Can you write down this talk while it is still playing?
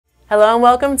Hello and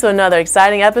welcome to another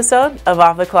exciting episode of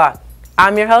Off the Clock.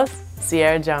 I'm your host,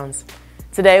 Sierra Jones.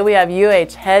 Today we have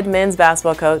UAH head men's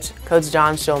basketball coach, Coach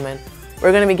John Shulman.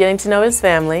 We're going to be getting to know his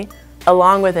family,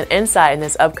 along with an insight in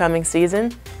this upcoming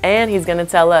season, and he's going to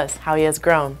tell us how he has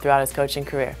grown throughout his coaching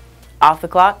career. Off the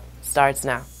Clock starts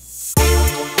now.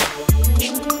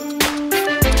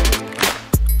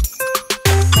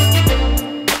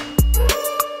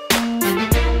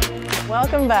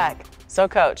 Welcome back. So,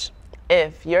 Coach,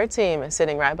 if your team is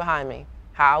sitting right behind me,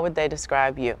 how would they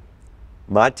describe you?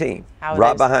 My team,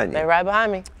 behind you. They're right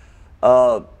behind me.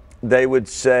 They would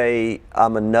say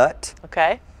I'm a nut.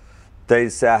 Okay. They'd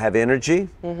say I have energy.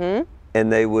 Mm-hmm.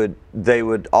 And they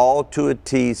would all to a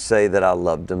T say that I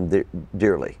loved them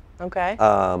dearly. Okay.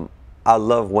 I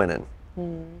love winning,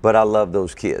 but I love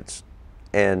those kids.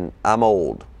 And I'm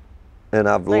old, and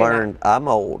I've learned I'm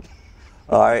old.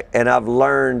 All right, and I've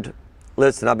learned.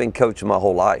 Listen, I've been coaching my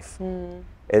whole life,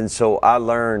 and so I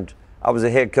learned. I was a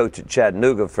head coach at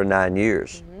Chattanooga for 9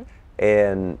 years,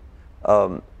 and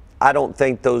I don't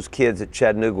think those kids at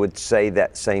Chattanooga would say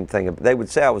that same thing. They would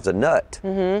say I was a nut,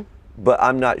 but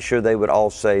I'm not sure they would all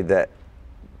say that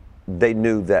they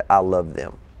knew that I loved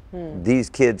them. These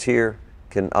kids here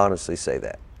can honestly say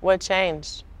that. What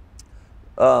changed?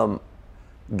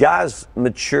 Guys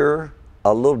mature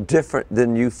a little different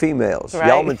than you females. Right.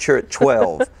 Y'all mature at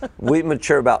 12. We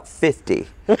mature about 50.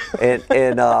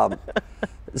 And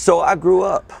so I grew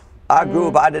up.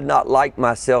 I did not like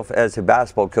myself as a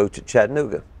basketball coach at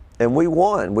Chattanooga. And we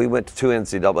won. We went to 2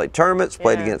 NCAA tournaments,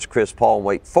 played against Chris Paul and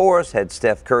Wake Forest, had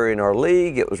Steph Curry in our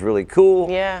league. It was really cool.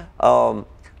 Yeah.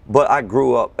 But I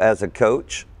grew up as a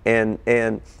coach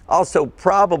and also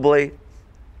probably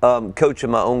coaching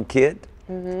my own kid.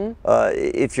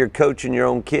 If you're coaching your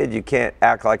own kid, you can't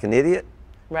act like an idiot.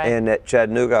 Right. And at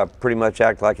Chattanooga, I pretty much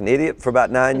act like an idiot for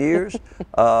about 9 years,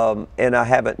 and I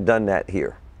haven't done that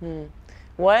here.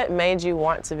 What made you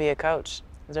want to be a coach?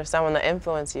 Is there someone that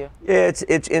influenced you? Yeah, it's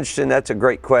interesting. That's a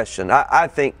great question. I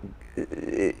think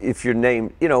if you're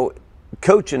named,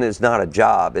 coaching is not a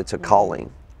job; it's a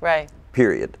calling. Right.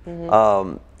 Period.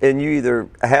 And you either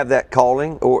have that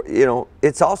calling or,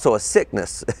 it's also a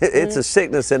sickness. It's a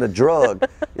sickness and a drug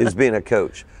is being a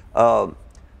coach.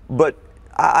 But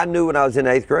I knew when I was in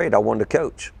 8th grade I wanted to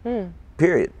coach,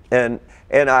 period. And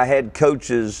I had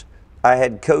coaches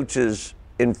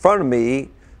in front of me,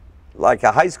 like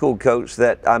a high school coach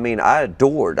that, I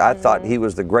adored. I thought he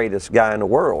was the greatest guy in the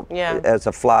world. Yeah. As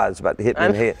a fly is about to hit me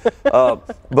in the head.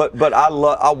 But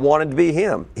I wanted to be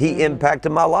him. He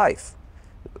impacted my life.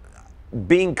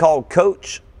 Being called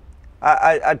coach,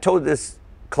 I told this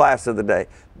class the other day,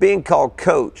 being called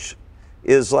coach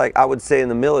is like, I would say in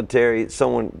the military,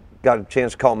 someone got a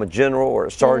chance to call him a general or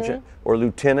a sergeant or a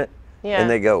lieutenant, and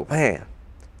they go, man,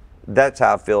 that's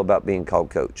how I feel about being called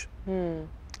coach.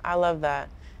 I love that.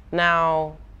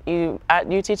 Now, you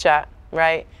teach at,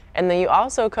 right? And then you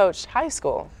also coached high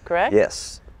school, correct?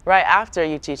 Yes. Right after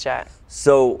you teach at.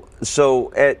 So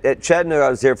at Chattanooga, I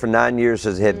was there for 9 years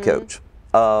as a head coach.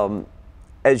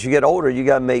 As you get older, you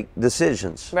got to make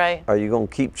decisions. Right. Are you going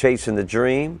to keep chasing the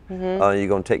dream? Are you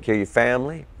going to take care of your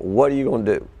family? What are you going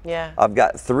to do? Yeah. I've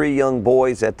got 3 young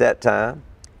boys at that time.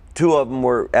 2 of them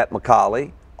were at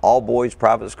McCallie, all boys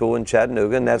private school in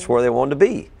Chattanooga, and that's where they wanted to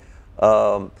be.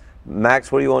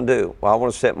 Max, what do you want to do? Well, I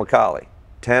want to stay at McCallie.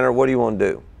 Tanner, what do you want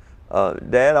to do?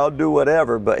 Dad, I'll do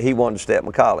whatever, but he wanted to stay at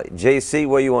McCallie. JC,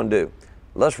 what do you want to do?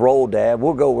 Let's roll, Dad.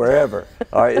 We'll go wherever.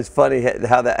 All right, it's funny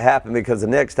how that happened because the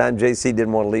next time JC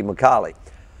didn't want to leave McCallie.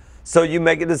 So you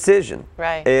make a decision.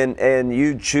 Right. And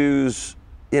you choose,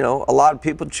 a lot of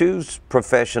people choose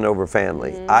profession over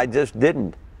family. I just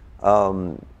didn't.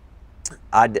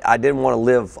 I didn't want to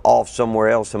live off somewhere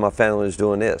else and my family was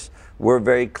doing this. We're a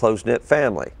very close-knit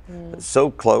family.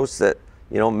 So close that,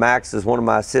 Max is one of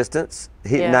my assistants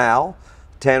now.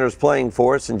 Tanner's playing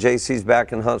for us and JC's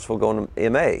back in Huntsville going to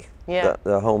MA. Yeah.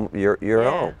 The home,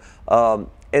 your home.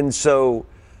 And so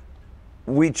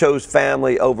we chose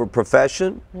family over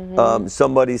profession.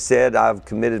 Somebody said I've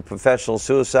committed professional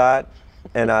suicide.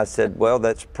 And I said, well,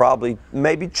 that's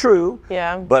maybe true,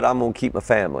 but I'm going to keep my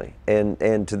family.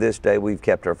 And to this day, we've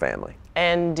kept our family.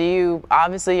 And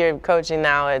obviously you're coaching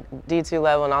now at D2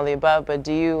 level and all the above, but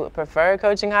do you prefer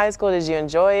coaching high school? Did you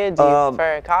enjoy it? Do you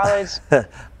prefer college?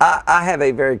 I have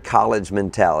a very college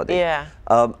mentality. Yeah.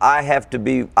 I'm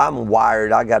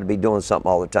wired. I got to be doing something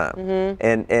all the time.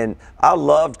 And I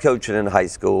loved coaching in high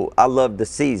school. I loved the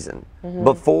season.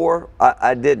 Before,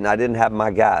 I didn't have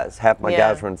my guys. Half my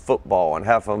guys were in football and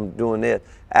half of them doing it.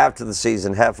 After the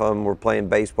season, half of them were playing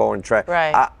baseball and track.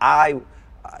 Right.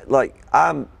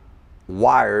 I'm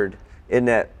wired in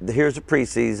that here's a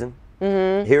preseason,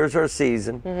 Here's our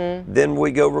season. Then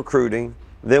we go recruiting.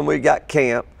 Then we got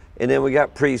camp. And then we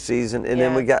got preseason. And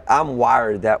then we got, I'm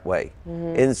wired that way.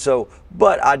 And so,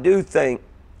 but I do think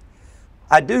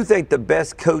the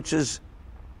best coaches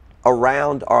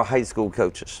around are high school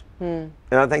coaches. And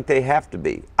I think they have to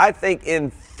be. I think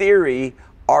in theory,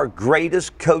 our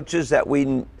greatest coaches that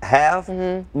we have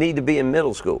need to be in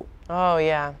middle school. Oh,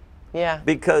 yeah. Yeah.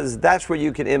 Because that's where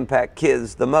you can impact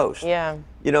kids the most. Yeah.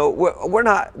 You know, we're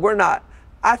not,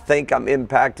 I think I'm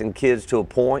impacting kids to a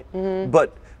point,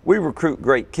 but we recruit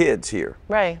great kids here.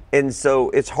 Right. And so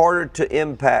it's harder to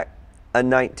impact a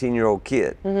 19-year-old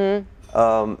kid. Now,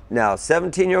 a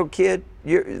 17-year-old kid,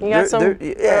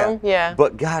 yeah.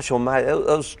 But gosh almighty,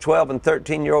 those 12 and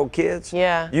 13-year-old kids,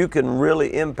 yeah, you can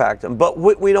really impact them. But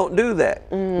we don't do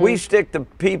that. We stick to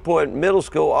people in middle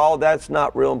school. Oh, that's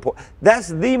not real important. That's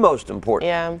the most important.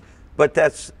 Yeah. But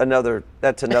that's another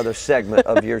segment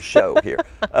of your show here.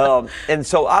 And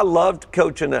so I loved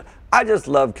coaching. I just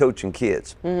love coaching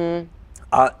kids. You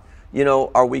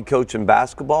know, are we coaching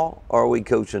basketball or are we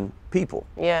coaching people?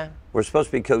 Yeah. We're supposed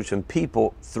to be coaching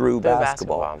people through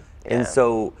basketball. Yeah. And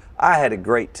so I had a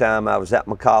great time. I was at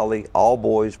Macaulay, all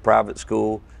boys, private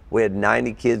school. We had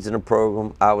 90 kids in the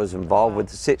program. I was involved with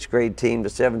the 6th grade team, the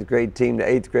 7th grade team, the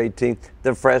 8th grade team,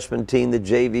 the freshman team, the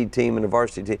JV team, and the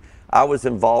varsity team. I was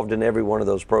involved in every one of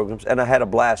those programs, and I had a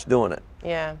blast doing it.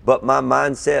 Yeah. But my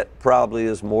mindset probably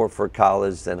is more for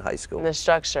college than high school. The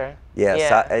structure. Yes,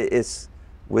 Yeah. It's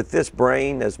with this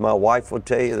brain, as my wife will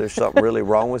tell you, there's something really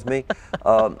wrong with me.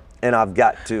 And I've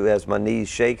got to, as my knee's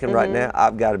shaking right now,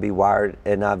 I've got to be wired,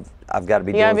 and I've got to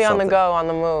be doing something. You got to be on the go, on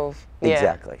the move. Yeah.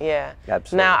 Exactly. Yeah.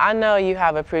 Absolutely. Now, I know you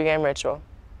have a pregame ritual.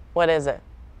 What is it?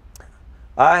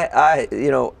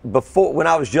 You know, before, when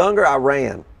I was younger, I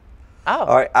ran. Oh.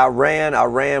 All right, I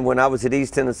ran when I was at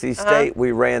East Tennessee State.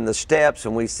 We ran the steps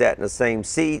and we sat in the same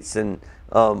seats, and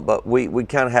but we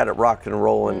kind of had it rocking and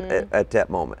rolling at that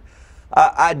moment.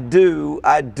 I do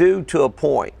to a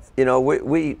point. You know,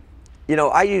 you know,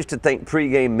 I used to think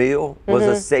pregame meal was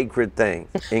a sacred thing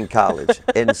in college,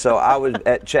 and so I was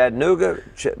at Chattanooga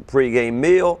pregame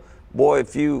meal. Boy,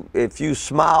 if you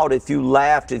smiled, if you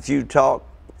laughed, if you talked,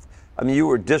 I mean, you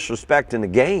were disrespecting the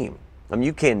game. I mean,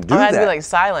 you can't do that. I had to be like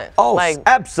silent. Oh, like,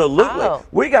 absolutely. Oh,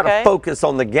 we got to focus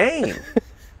on the game.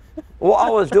 Well,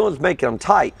 all I was doing was making them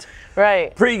tight.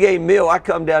 Right. Pre-game meal, I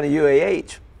come down to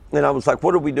UAH, and I was like,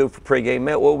 what do we do for pre-game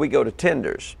meal? Well, we go to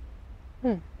Tenders.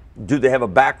 Do they have a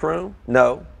back room?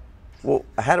 No. Well,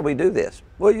 how do we do this?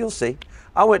 Well, you'll see.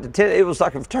 I went to Tenders. It was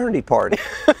like a fraternity party.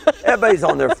 Everybody's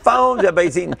on their phones.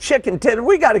 Everybody's eating chicken tenders.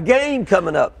 We got a game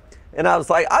coming up. And I was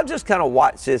like, I'll just kind of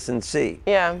watch this and see.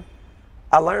 Yeah.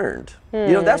 I learned.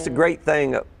 You know, that's the great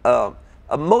thing.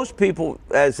 Most people,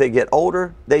 as they get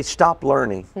older, they stop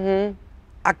learning.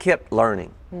 I kept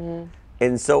learning.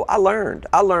 And so I learned.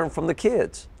 I learned from the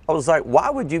kids. I was like, why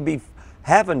would you be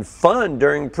having fun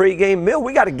during pregame meal?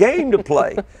 We got a game to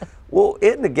play. Well,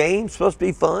 isn't the game supposed to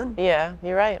be fun? Yeah,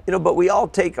 you're right. You know, but we all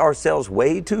take ourselves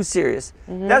way too serious.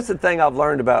 That's the thing I've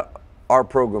learned about our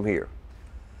program here.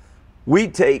 We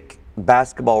take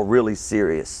basketball really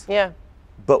serious. Yeah.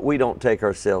 But we don't take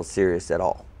ourselves serious at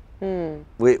all.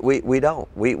 We don't.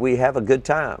 We have a good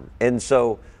time. And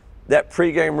so that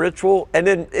pregame ritual, and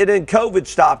then COVID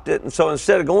stopped it, and so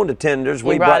instead of going to Tenders,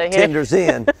 we brought Tenders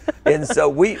in. And so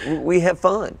we have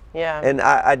fun. Yeah. And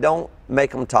I don't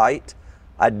make them tight.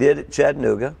 I did at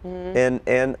Chattanooga,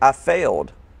 and I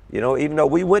failed. You know, even though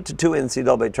we went to 2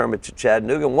 NCAA tournaments at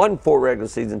Chattanooga and won 4 regular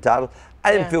season titles,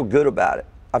 I didn't feel good about it.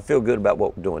 I feel good about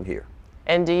what we're doing here.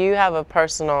 And do you have a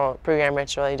personal pregame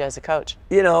ritual you do as a coach?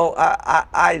 You know,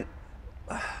 I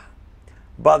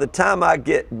by the time I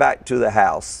get back to the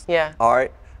house, all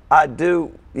right, I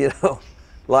do, you know,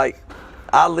 like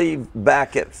I leave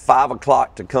back at 5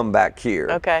 o'clock to come back here.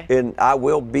 Okay. And I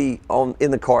will be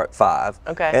in the car at 5.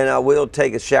 Okay. And I will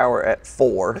take a shower at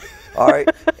 4. All right.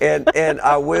 and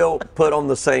I will put on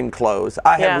the same clothes.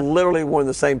 I have literally worn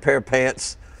the same pair of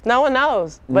pants. No one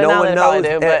knows. But no one knows.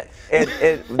 Do, but.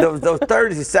 And those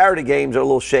Thursday, Saturday games are a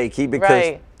little shaky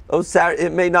because those Saturday,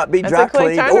 it may not be dry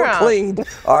cleaned or cleaned.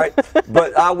 All right.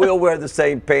 But I will wear the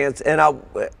same pants, and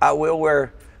I will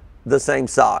wear the same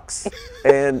socks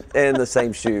and the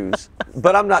same shoes.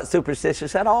 But I'm not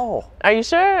superstitious at all. Are you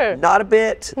sure? Not a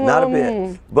bit. Not a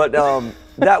bit. But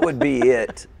that would be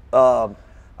it.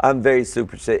 I'm very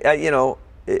superstitious. You know,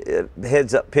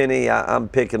 heads up penny I'm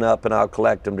picking up, and I'll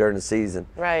collect them during the season.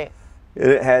 Right.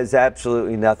 It has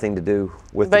absolutely nothing to do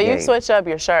with the game. But you switch up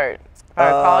your shirt.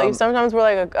 You sometimes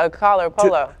wear like a collar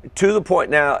polo. To the point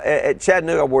now, at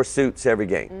Chattanooga I wore suits every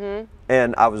game,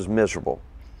 and I was miserable.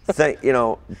 think,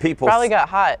 people probably got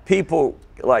hot. People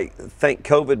like think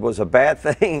COVID was a bad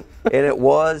thing, and it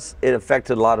was. It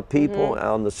affected a lot of people.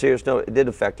 On the serious note, it did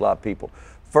affect a lot of people.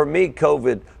 For me,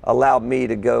 COVID allowed me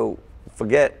to go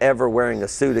forget ever wearing a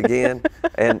suit again,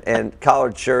 and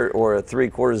collared shirt or a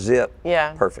 3/4 zip.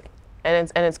 Yeah. Perfect. And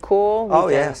it's cool. Oh,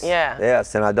 yes. Yeah.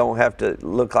 Yes, and I don't have to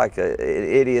look like an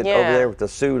idiot over there with the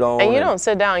suit on. And you don't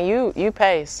sit down. You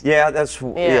pace. Yeah, that's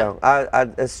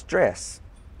it's stress.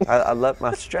 I let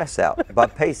my stress out by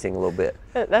pacing a little bit.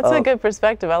 That's a good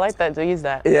perspective. I like that, to use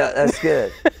that. Yeah, that's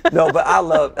good. No, but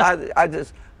I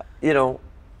just,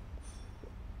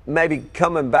 maybe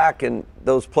coming back and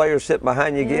those players sitting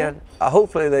behind you again,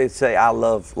 hopefully they say, I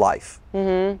love life.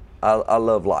 I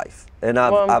love life. And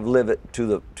I've lived it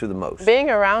to the most. Being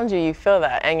around you, you feel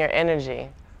that and your energy.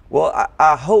 Well,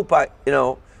 I hope I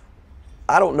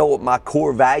don't know what my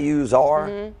core values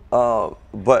are,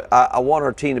 but I want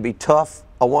our team to be tough.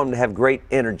 I want them to have great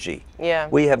energy. Yeah.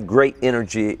 We have great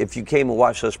energy. If you came and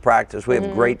watched us practice, we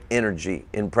have great energy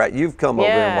in practice. You've come over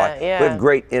and watched. We have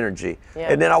great energy.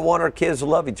 Yeah. And then I want our kids to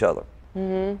love each other.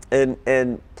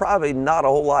 And probably not a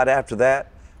whole lot after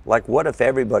that. Like, what if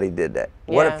everybody did that?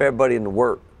 What if everybody in the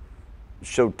work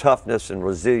showed toughness and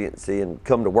resiliency and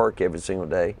come to work every single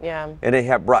day? Yeah. And they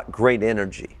have brought great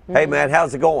energy. Hey, man,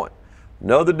 how's it going?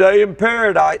 Another day in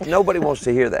paradise. Nobody wants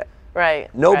to hear that.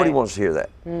 Right. Nobody wants to hear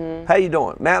that. How you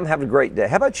doing? Man, I'm having a great day.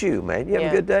 How about you, man? You having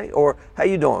a good day? Or how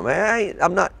you doing, man?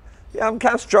 I'm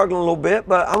kind of struggling a little bit,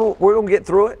 but we're gonna get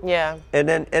through it. Yeah. And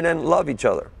then love each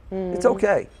other. It's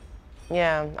okay.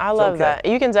 Yeah, I love that.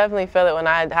 You can definitely feel it when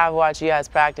I have watched you guys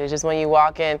practice. Just when you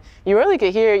walk in, you really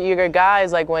could hear your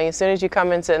guys, like as soon as you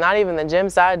come into, not even the gym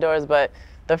side doors, but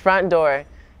the front door,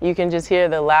 you can just hear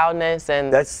the loudness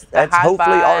and that's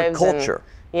hopefully our culture.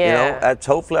 That's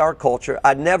hopefully our culture.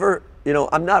 I never,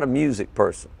 I'm not a music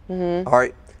person. All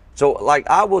right. So like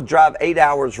I will drive 8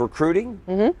 hours recruiting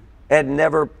and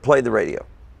never play the radio.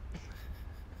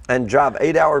 And drive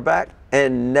 8 hours back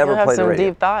and never play the radio. You'll have some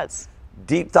deep thoughts.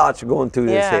 Deep thoughts are going through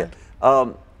this head.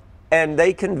 And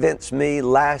they convinced me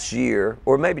last year,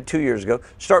 or maybe 2 years ago,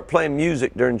 start playing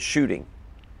music during shooting.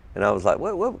 And I was like,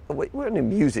 what any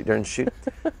music during shooting?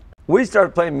 We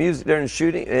started playing music during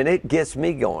shooting, and it gets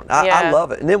me going. I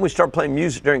love it. And then we started playing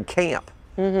music during camp.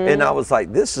 And I was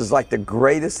like, this is like the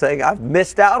greatest thing. I've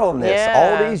missed out on this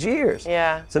all these years.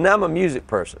 Yeah. So now I'm a music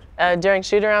person. During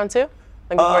shoot around too?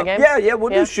 Like before games? Yeah, we'll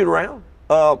do shoot around.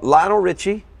 Lionel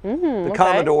Richie, the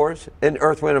Commodores, and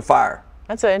Earth, Wind, and Fire.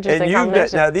 That's an interesting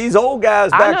combination. Now these old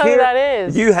guys back here, who that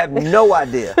is. You have no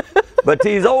idea. But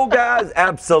these old guys,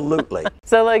 absolutely.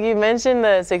 So like you mentioned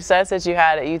the success that you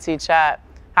had at UT Chat.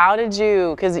 How did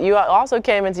you, because you also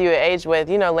came into UAH with,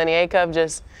 Lenny Acuff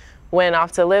just went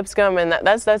off to Lipscomb, and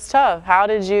that's tough. How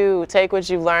did you take what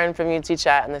you've learned from UT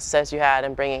Chat and the success you had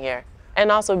and bring it here?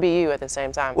 And also be you at the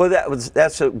same time. Well,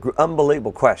 that's an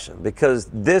unbelievable question, because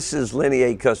this is Lenny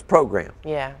Acuff's program.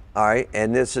 Yeah. All right,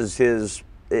 and this is his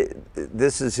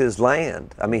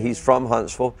land. I mean, he's from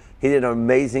Huntsville. He did an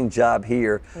amazing job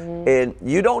here, and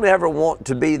you don't ever want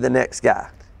to be the next guy.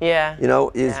 Yeah.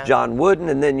 Is John Wooden,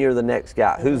 and then you're the next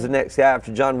guy. Who's the next guy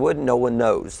after John Wooden? No one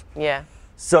knows. Yeah.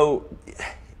 So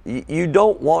you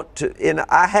don't want to, and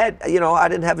I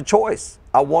didn't have a choice.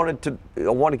 I wanted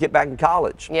to get back in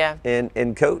college. Yeah.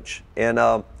 And coach.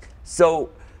 And so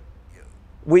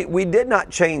we did not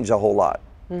change a whole lot.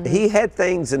 He had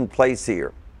things in place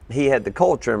here. He had the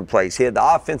culture in place. He had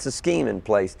the offensive scheme in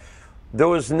place. There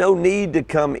was no need to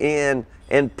come in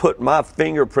and put my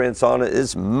fingerprints on it.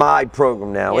 It's my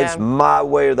program now. Yeah. It's my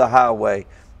way or the highway.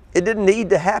 It didn't need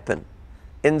to happen.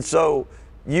 And so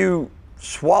you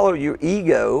swallow your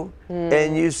ego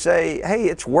and you say, hey,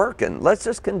 it's working. Let's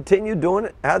just continue doing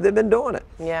it how they've been doing it.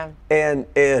 Yeah.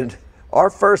 And our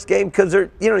first game, because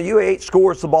UAH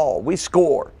scores the ball. We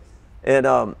score. And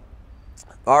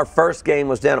our first game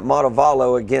was down at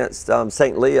Montevallo against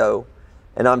St. Leo.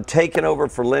 And I'm taking over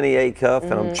for Lenny Acuff,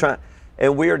 and I'm trying,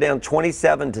 and we are down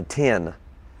 27-10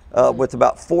 with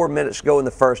about 4 minutes to go in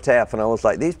the first half. And I was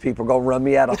like, these people are going to run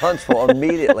me out of Huntsville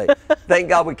immediately. Thank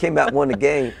God we came out and won the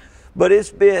game. But it's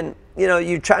been,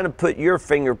 you're trying to put your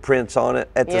fingerprints on it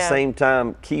at the same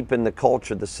time, keeping the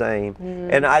culture the same.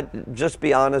 And I just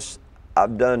be honest,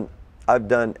 I've done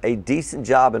a decent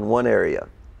job in one area.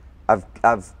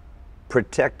 I've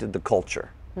protected the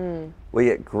culture. We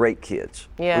get great kids.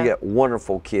 We get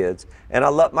wonderful kids. And I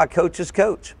let my coaches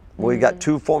coach. We got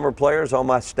 2 former players on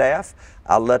my staff.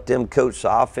 I let them coach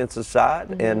the offensive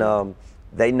side, and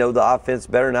they know the offense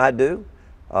better than I do.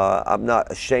 I'm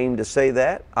not ashamed to say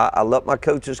that. I let my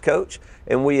coaches coach,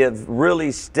 and we have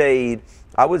really stayed.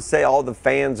 I would say all the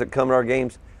fans that come to our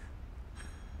games,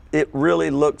 it really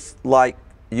looks like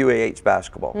UAH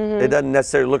basketball. It doesn't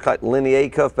necessarily look like Lenny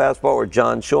Acuff basketball or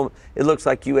John Shulman. It looks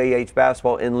like UAH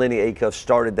basketball, and Lenny Acuff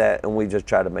started that, and we just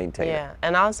try to maintain it. Yeah,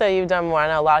 and also you've done more. I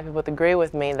know a lot of people would agree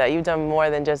with me that you've done more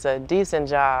than just a decent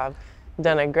job. You've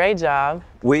done a great job.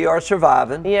 We are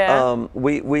surviving. Yeah.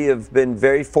 We have been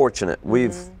very fortunate.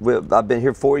 I've been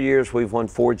here 4 years. We've won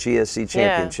 4 GSC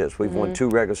championships. We've won 2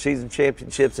 regular season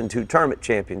championships and 2 tournament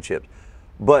championships.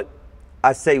 But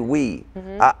I say we.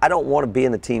 I don't want to be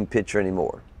in the team picture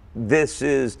anymore. This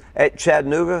is, at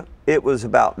Chattanooga, it was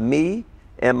about me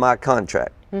and my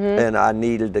contract. And I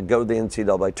needed to go to the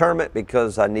NCAA tournament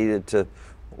because I needed to,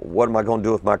 what am I going to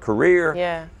do with my career?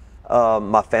 Yeah.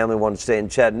 My family wanted to stay in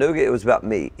Chattanooga. It was about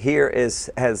me. Here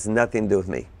has nothing to do with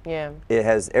me. Yeah. It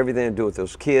has everything to do with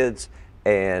those kids,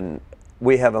 and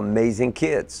we have amazing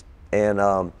kids.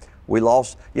 And we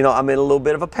lost, I'm in a little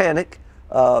bit of a panic.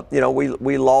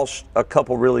 We lost a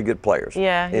couple really good players.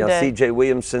 Yeah, C.J.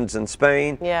 Williamson's in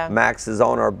Spain. Yeah. Max is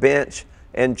on our bench,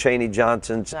 and Chaney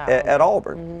Johnson's at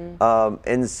Auburn.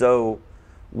 And so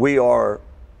we are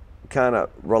kind of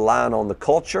relying on the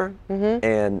culture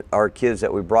and our kids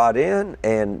that we brought in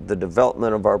and the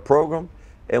development of our program.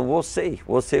 And we'll see.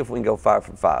 We'll see if we can go 5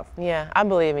 for 5. Yeah, I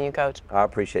believe in you, Coach. I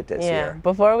appreciate that, Yeah. Sierra.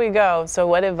 Before we go, so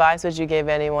what advice would you give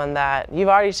anyone that you've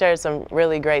already shared some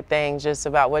really great things just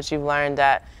about what you've learned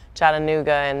at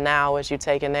Chattanooga and now what you've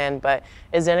taken in, but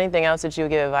is there anything else that you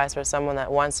would give advice for someone that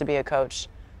wants to be a coach,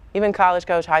 even college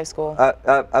coach, high school?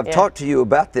 I've talked to you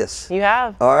about this. You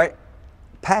have? All right.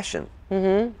 Passion.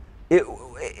 It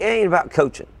ain't about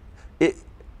coaching.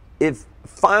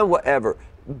 Find whatever.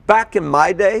 Back in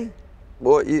my day,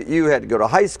 well, you had to go to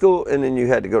high school, and then you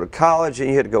had to go to college, and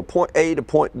you had to go point A to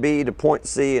point B to point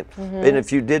C, and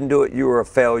if you didn't do it, you were a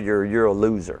failure, you're a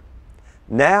loser.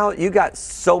 Now you got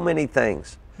so many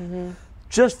things.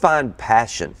 Just find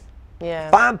passion. Yeah.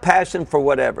 Find passion for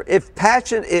whatever. If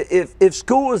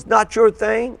school is not your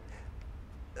thing,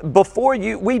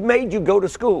 we made you go to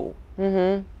school.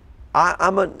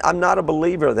 I'm not a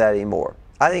believer of that anymore.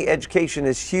 I think education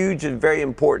is huge and very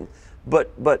important, but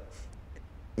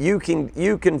you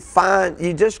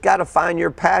just got to find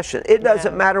your passion. It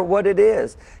doesn't matter what it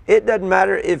is. It doesn't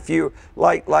matter if you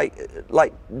like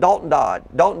Dalton Dodd.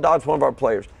 Dalton Dodd's one of our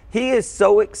players. He is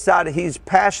so excited. He's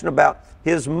passionate about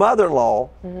his mother-in-law.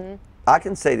 I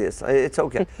can say this. It's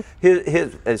okay.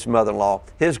 His mother-in-law,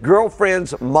 his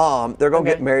girlfriend's mom. They're going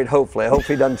to get married. Hopefully. I hope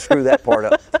he doesn't screw that part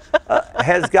up.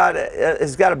 Has got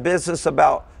a business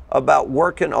about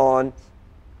working on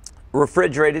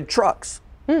refrigerated trucks.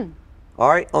 All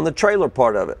right, on the trailer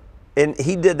part of it. And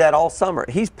he did that all summer.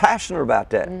 He's passionate about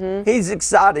that. He's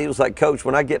excited. He was like, Coach,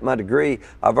 when I get my degree,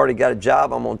 I've already got a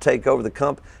job. I'm going to take over the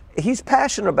company. He's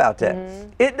passionate about that.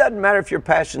 It doesn't matter if you're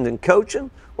passionate in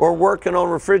coaching or working on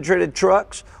refrigerated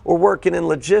trucks or working in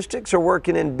logistics or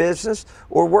working in business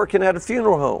or working at a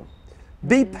funeral home.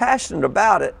 Be passionate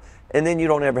about it, and then you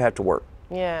don't ever have to work.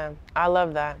 Yeah, I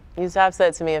love that. You have said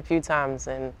it to me a few times,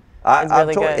 and it's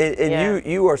really good. And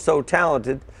you are so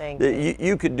talented that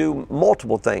you could do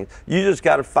multiple things. You just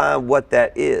got to find what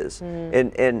that is.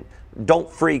 And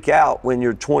don't freak out when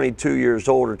you're 22 years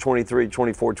old or 23,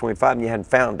 24, 25 and you hadn't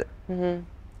found it.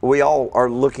 We all are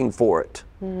looking for it.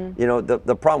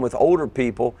 The problem with older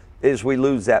people is we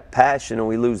lose that passion and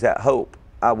we lose that hope.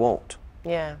 I won't.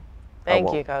 Yeah.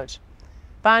 Thank you, Coach.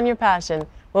 Find your passion.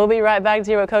 We'll be right back to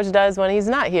hear what Coach does when he's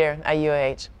not here at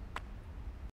UAH.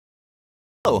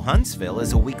 Hello Huntsville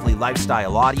is a weekly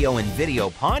lifestyle audio and video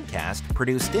podcast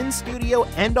produced in studio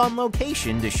and on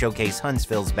location to showcase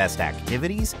Huntsville's best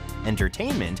activities,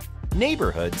 entertainment,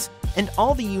 neighborhoods, and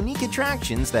all the unique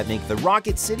attractions that make the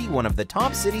Rocket City one of the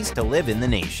top cities to live in the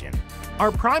nation.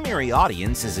 Our primary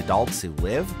audience is adults who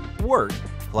live, work,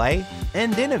 play,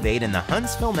 and innovate in the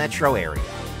Huntsville metro area.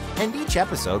 And each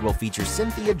episode will feature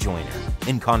Cynthia Joyner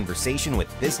in conversation with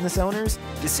business owners,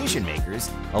 decision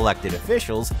makers, elected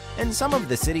officials, and some of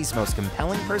the city's most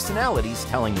compelling personalities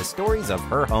telling the stories of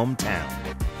her hometown.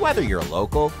 Whether you're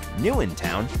local, new in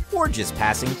town, or just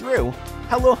passing through,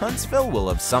 Hello Huntsville will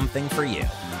have something for you.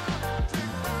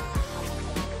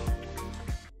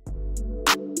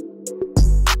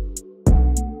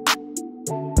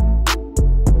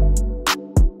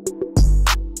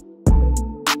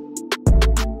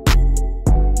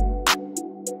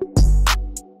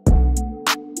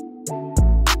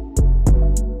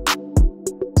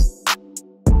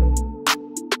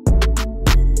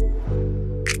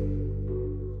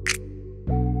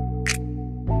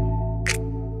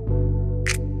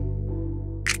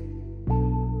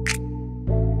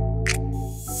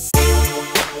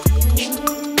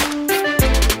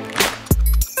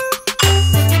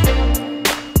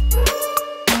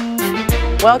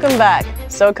 Welcome back.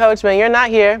 So, Coach, when you're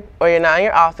not here or you're not in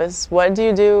your office, what do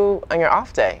you do on your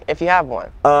off day, if you have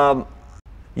one?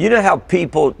 You know how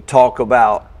people talk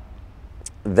about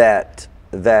that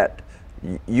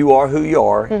you are who you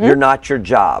are. You're not your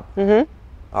job. All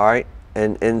right,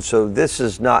 and so this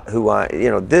is not who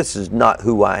this is not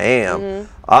who I am.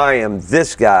 I am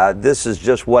this guy. This is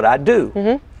just what I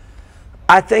do.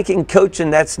 I think in coaching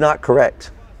that's not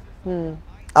correct.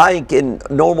 I think in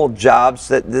normal jobs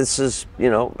that this is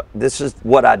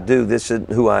what I do. This is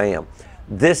who I am.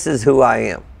 This is who I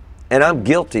am, and I'm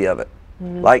guilty of it.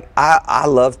 Like I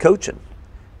love coaching,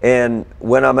 and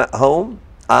when I'm at home,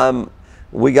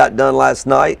 we got done last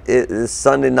night. It's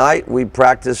Sunday night. We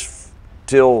practiced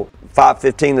till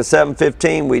 5:15 to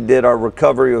 7:15. We did our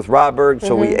recovery with Ryberg,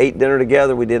 so we ate dinner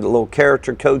together. We did a little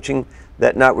character coaching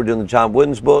that night. We're doing the John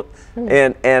Wooden's book,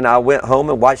 and I went home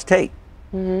and watched tape.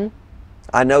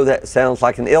 I know that sounds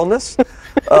like an illness,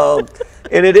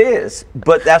 and it is,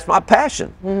 but that's my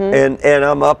passion. And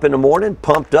I'm up in the morning,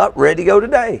 pumped up, ready to go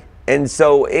today. And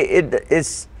so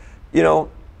it's,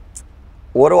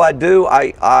 what do?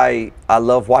 I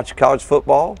love watching college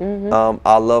football.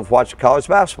 I love watching college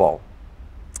basketball.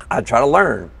 I try to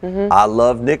learn. I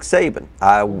love Nick Saban.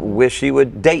 I wish he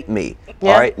would date me. All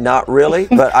right, not really,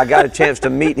 but I got a chance to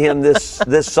meet him this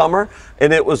summer,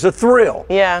 and it was a thrill.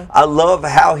 Yeah. I love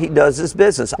how he does his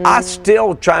business. I'm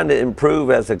still trying to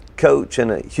improve as a coach and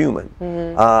a human.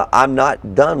 I'm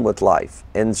not done with life,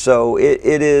 and so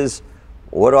it is.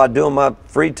 What do I do in my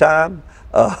free time?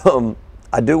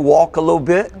 I do walk a little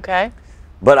bit. Okay.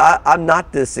 But I'm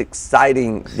not this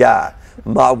exciting guy.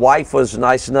 My wife was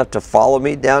nice enough to follow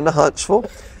me down to Huntsville,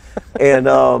 and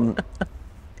I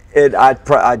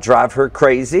drive her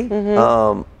crazy.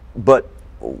 But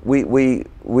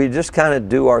we just kind of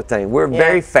do our thing. We're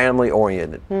very family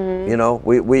oriented.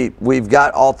 We've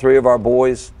got all three of our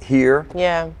boys here.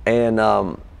 Yeah.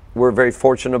 And we're very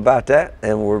fortunate about that,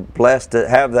 and we're blessed to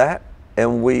have that,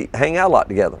 and we hang out a lot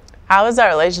together. How has that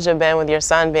relationship been with your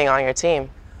son being on your team?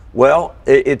 Well,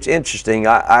 it's interesting.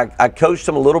 I coached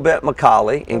him a little bit at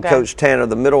McCallie, and Coach Tanner,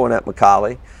 the middle one at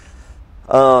McCallie.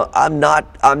 I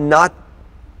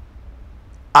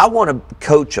want to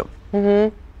coach him.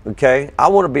 Okay, I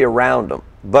want to be around him,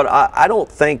 but I don't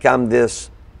think I'm this.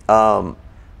 I've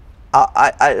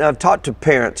talked to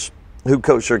parents who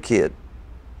coach their kid.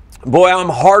 Boy, I'm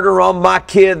harder on my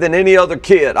kid than any other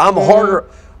kid. I'm harder.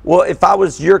 Well, if I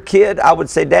was your kid, I would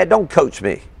say, Dad, don't coach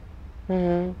me.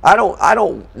 I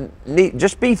don't need,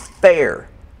 just be fair.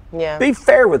 Yeah. Be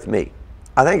fair with me.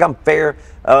 I think I'm fair.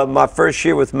 My first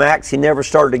year with Max, he never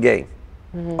started a game.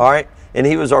 All right, and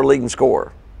he was our leading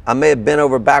scorer. I may have bent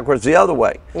over backwards the other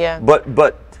way. Yeah.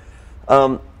 But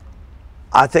I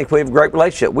think we have a great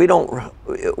relationship.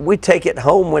 We take it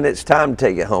home when it's time to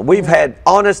take it home. We've had,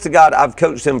 honest to God, I've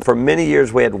coached him for many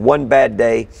years. We had one bad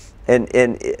day.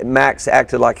 And Max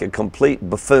acted like a complete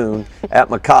buffoon at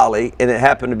McCallie, and it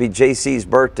happened to be JC's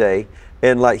birthday,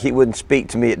 and like he wouldn't speak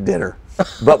to me at dinner.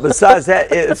 But besides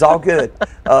that, it's all good.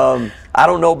 I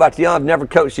don't know about the young. I've never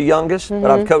coached the youngest, but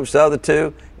I've coached the other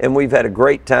two, and we've had a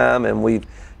great time. And we've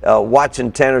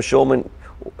watching Tanner Shulman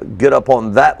get up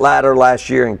on that ladder last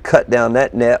year and cut down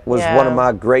that net was one of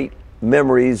my great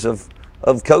memories of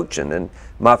coaching. And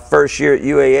my first year at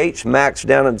UAH, Max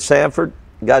down in Sanford,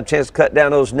 got a chance to cut down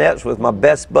those nets with my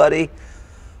best buddy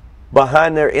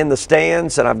behind there in the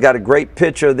stands, and I've got a great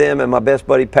picture of them, and my best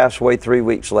buddy passed away 3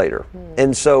 weeks later.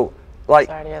 And so,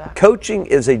 like, coaching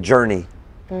is a journey,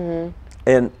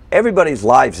 and everybody's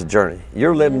life's a journey.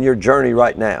 You're living your journey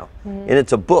right now, and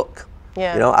it's a book.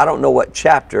 Yeah. I don't know what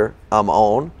chapter I'm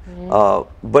on,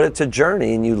 but it's a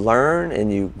journey, and you learn,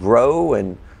 and you grow,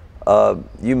 and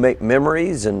you make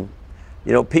memories, and,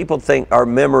 people think our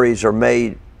memories are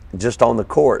made just on the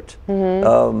court.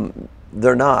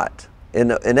 They're not. In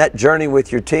that journey with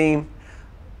your team,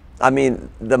 I mean,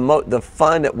 the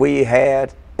fun that we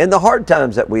had and the hard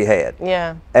times that we had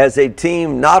as a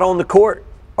team, not on the court,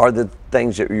 are the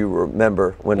things that you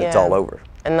remember when it's all over.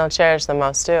 And they'll cherish the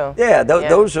most too. Yeah,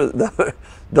 those are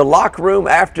the locker room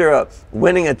after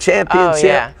winning a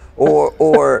championship.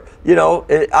 Or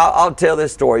I'll tell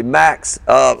this story. Max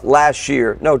last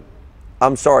year, 2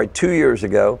 years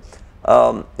ago,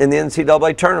 in the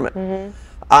NCAA tournament.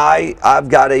 I've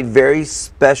got a very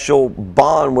special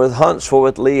bond with Huntsville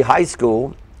with Lee High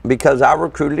School because I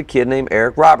recruited a kid named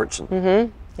Eric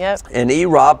Robertson. And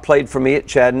E-Rob played for me at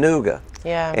Chattanooga.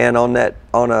 And on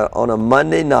a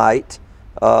Monday night,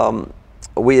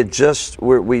 we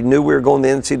knew we were going to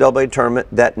the NCAA tournament.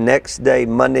 That next day,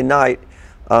 Monday night,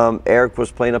 Eric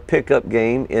was playing a pickup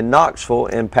game in Knoxville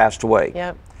and passed away.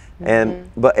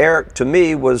 But Eric, to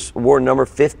me, wore number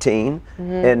 15,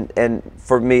 and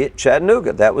for me at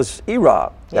Chattanooga, that was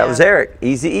E-Rob. That was Eric,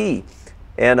 Easy E.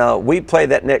 And we play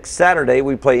that next Saturday.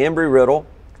 We play Embry-Riddle.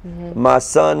 My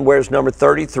son wears number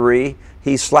 33.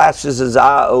 He slashes his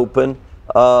eye open,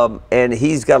 and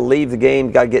he's got to leave the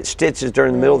game, got to get stitches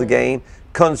during the middle of the game,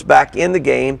 comes back in the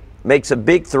game, makes a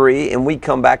big three, and we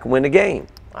come back and win the game.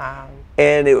 Wow.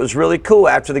 And it was really cool.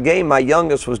 After the game, my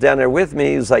youngest was down there with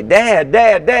me. He was like, Dad,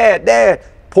 Dad, Dad, Dad,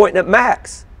 pointing at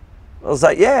Max. I was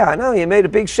like, yeah, I know, he made a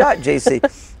big shot, JC.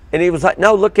 And he was like,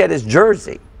 no, look at his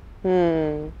jersey.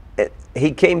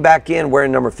 He came back in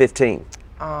wearing number 15.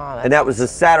 Oh, and that was the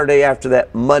Saturday after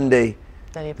that Monday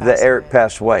that Eric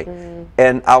passed away.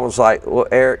 And I was like, well,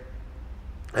 Eric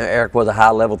was a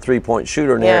high-level three-point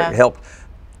shooter, and Eric helped.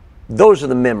 Those are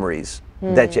the memories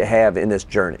that you have in this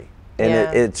journey.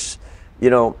 And it's, you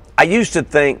know, I used to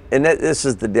think, and this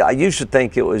is the deal, I used to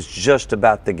think it was just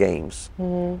about the games.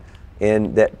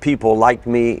 And that people liked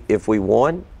me if we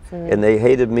won, and they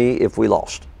hated me if we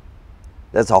lost.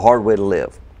 That's a hard way to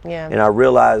live. And I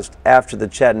realized after the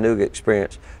Chattanooga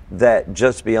experience that,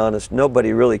 just to be honest,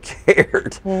 nobody really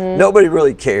cared. Nobody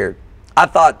really cared. I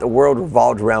thought the world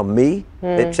revolved around me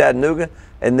at Chattanooga,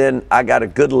 and then I got a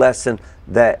good lesson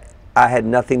that I had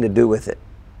nothing to do with it,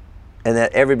 and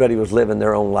that everybody was living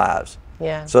their own lives.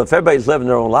 So if everybody's living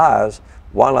their own lives,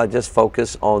 why not just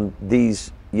focus on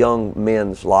these young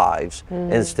men's lives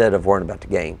instead of worrying about the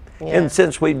game? And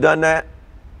since we've done that,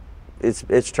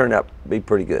 it's turned out to be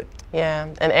pretty good.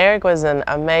 And Eric was an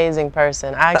amazing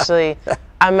person. Actually,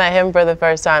 I met him for the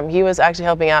first time. He was actually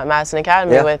helping out at Madison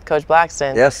Academy with Coach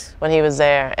Blackston when he was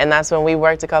there, and that's when we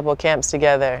worked a couple of camps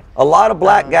together. A lot of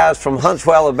black guys from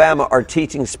Huntsville, Alabama are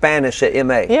teaching Spanish at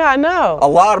MA. Yeah, I know. A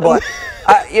lot of black.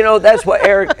 You know, that's what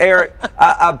Eric,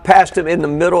 I passed him in the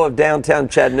middle of downtown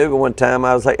Chattanooga one time.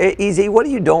 I was like, hey, Easy, what are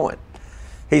you doing?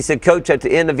 He said, Coach, at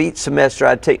the end of each semester,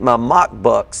 I take my mock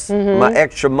bucks, my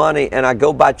extra money, and I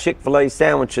go buy Chick-fil-A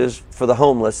sandwiches for the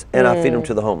homeless, and I feed them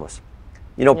to the homeless.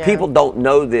 You know, people don't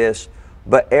know this,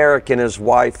 but Eric and his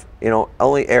wife, you know,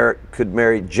 only Eric could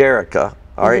marry Jerica.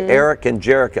 All right, Eric and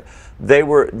Jerica. They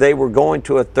were going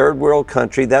to a third world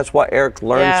country. That's why Eric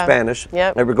learned Spanish.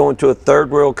 They were going to a third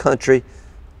world country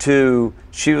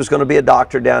she was going to be a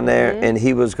doctor down there, and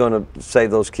he was going to save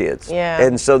those kids.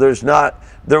 And so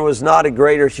there was not a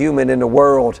greater human in the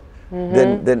world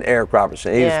than Eric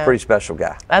Robertson. He was a pretty special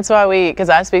guy. That's why because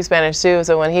I speak Spanish too,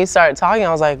 so when he started talking,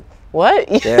 I was like, what?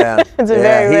 It's very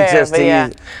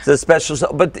rare, he's a special,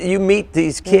 but you meet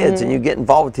these kids and you get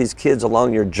involved with these kids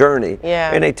along your journey,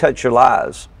 and they touch your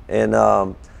lives.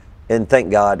 And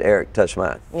thank God Eric touched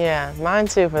mine. Mine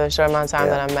too, for the short amount of time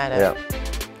that I met him.